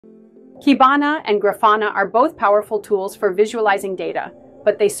Kibana and Grafana are both powerful tools for visualizing data,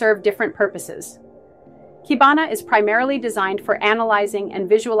 but they serve different purposes. Kibana is primarily designed for analyzing and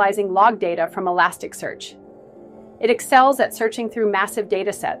visualizing log data from Elasticsearch. It excels at searching through massive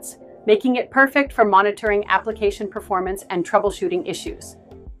datasets, making it perfect for monitoring application performance and troubleshooting issues.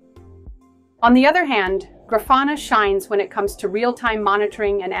 On the other hand, Grafana shines when it comes to real-time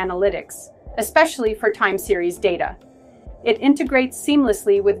monitoring and analytics, especially for time series data. It integrates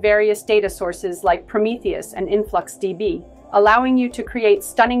seamlessly with various data sources like Prometheus and InfluxDB, allowing you to create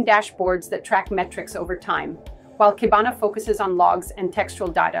stunning dashboards that track metrics over time. While Kibana focuses on logs and textual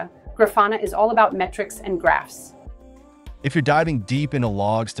data, Grafana is all about metrics and graphs. If you're diving deep into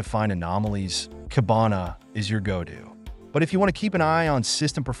logs to find anomalies, Kibana is your go-to. But if you want to keep an eye on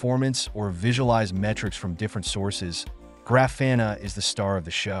system performance or visualize metrics from different sources, Grafana is the star of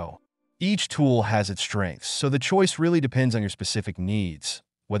the show. Each tool has its strengths, so the choice really depends on your specific needs,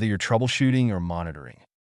 whether you're troubleshooting or monitoring.